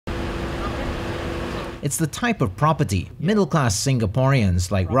It's the type of property middle-class Singaporeans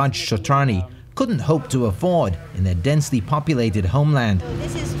like Raj Chotrani couldn't hope to afford in their densely populated homeland. So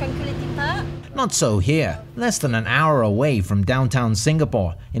this is Tranquility Park. Not so here, less than an hour away from downtown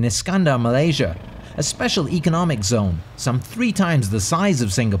Singapore in Iskandar, Malaysia, a special economic zone, some 3 times the size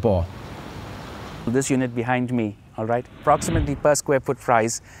of Singapore. This unit behind me, all right, approximately per square foot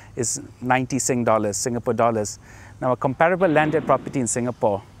price is 90 Sing dollars, Singapore dollars. Now a comparable landed property in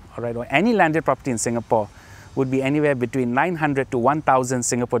Singapore, all right, or any landed property in Singapore would be anywhere between 900 to 1,000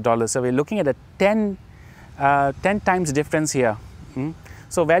 Singapore dollars. So we're looking at a 10 times difference here.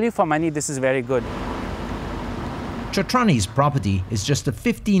 So value for money, this is very good. Chotrani's property is just a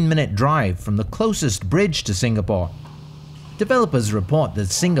 15-minute drive from the closest bridge to Singapore. Developers report that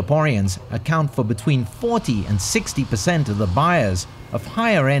Singaporeans account for between 40 and 60% of the buyers of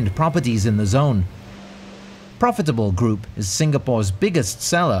higher-end properties in the zone. Profitable Group is Singapore's biggest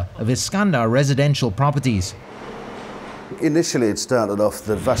seller of Iskandar residential properties. Initially it started off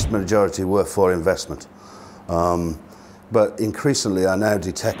the vast majority were for investment, but increasingly I now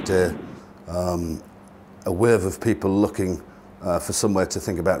detect a wave of people looking for somewhere to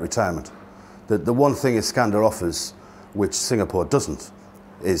think about retirement. The one thing Iskandar offers which Singapore doesn't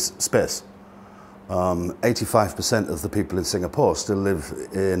is space. 85% of the people in Singapore still live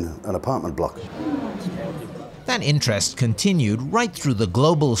in an apartment block. That interest continued right through the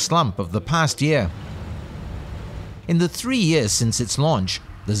global slump of the past year. In the 3 years since its launch,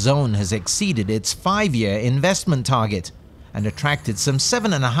 the zone has exceeded its 5-year investment target and attracted some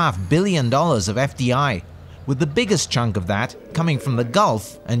 $7.5 billion of FDI, with the biggest chunk of that coming from the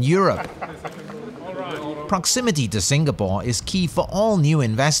Gulf and Europe. Proximity to Singapore is key for all new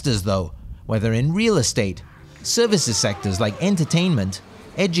investors though, whether in real estate, services sectors like entertainment,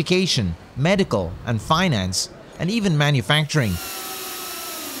 education, medical and finance, and even manufacturing.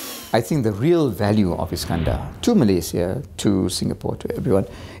 I think the real value of Iskandar to Malaysia, to Singapore, to everyone,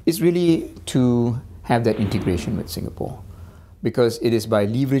 is really to have that integration with Singapore. Because it is by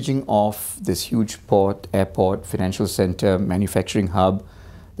leveraging off this huge port, airport, financial center, manufacturing hub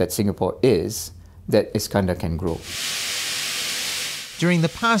that Singapore is, that Iskandar can grow. During the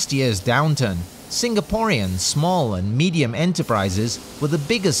past year's downturn, Singaporean small and medium enterprises were the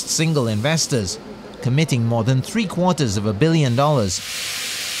biggest single investors, committing more than $750 million.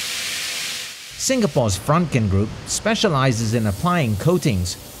 Singapore's Frontkin Group specializes in applying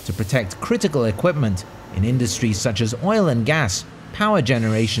coatings to protect critical equipment in industries such as oil and gas, power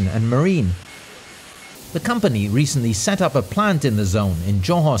generation and marine. The company recently set up a plant in the zone in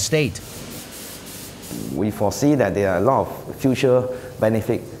Johor State. We foresee that there are a lot of future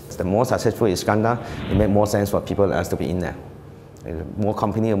benefits. The more successful Iskandar, it makes more sense for people like us to be in there. More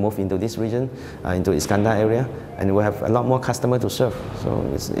companies will move into this region, into Iskandar area, and we'll have a lot more customers to serve. So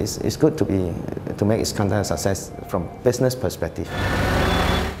it's good to make Iskandar a success from business perspective.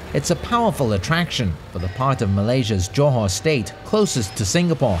 It's a powerful attraction for the part of Malaysia's Johor State closest to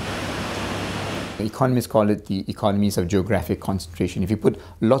Singapore. Economists call it the economies of geographic concentration. If you put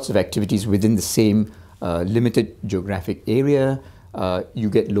lots of activities within the same limited geographic area, you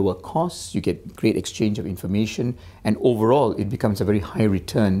get lower costs, you get great exchange of information, and overall it becomes a very high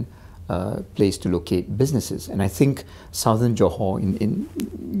return place to locate businesses. And I think southern Johor, in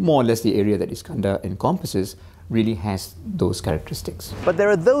more or less the area that Iskandar encompasses, really has those characteristics. But there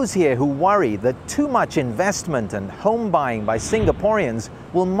are those here who worry that too much investment and home buying by Singaporeans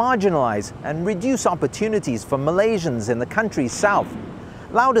will marginalize and reduce opportunities for Malaysians in the country's south.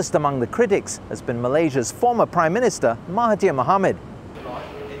 Loudest among the critics has been Malaysia's former Prime Minister, Mahathir Mohamad.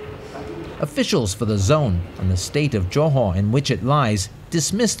 Officials for the zone and the state of Johor in which it lies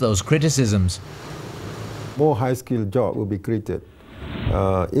dismiss those criticisms. More high-skilled jobs will be created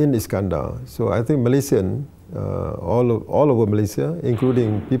in Iskandar. So I think Malaysian, all over Malaysia,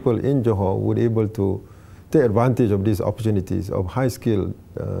 including people in Johor, would be able to take advantage of these opportunities of high-skilled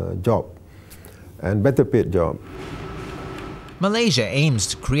job and better paid job. Malaysia aims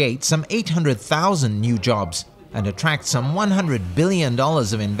to create some 800,000 new jobs and attract some $100 billion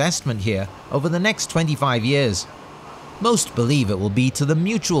of investment here over the next 25 years. Most believe it will be to the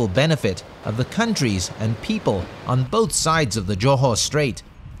mutual benefit of the countries and people on both sides of the Johor Strait,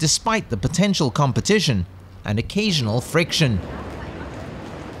 despite the potential competition and occasional friction.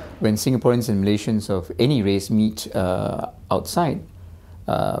 When Singaporeans and Malaysians of any race meet outside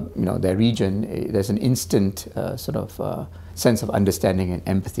their region, there's an instant sense of understanding and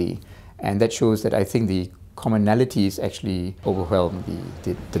empathy, and that shows that I think the commonalities actually overwhelm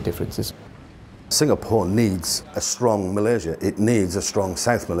the differences. Singapore needs a strong Malaysia. It needs a strong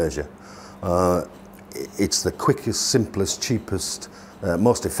South Malaysia. It's the quickest, simplest, cheapest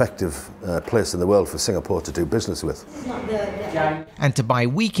most effective place in the world for Singapore to do business with. And to buy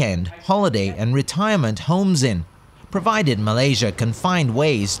weekend, holiday and retirement homes in, provided Malaysia can find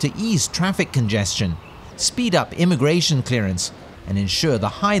ways to ease traffic congestion, speed up immigration clearance, and ensure the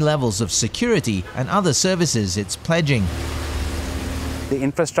high levels of security and other services it's pledging. The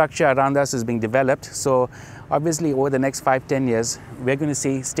infrastructure around us is being developed, so obviously over the next 5-10 years, we're going to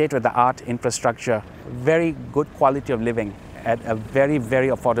see state-of-the-art infrastructure, very good quality of living at a very, very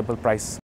affordable price.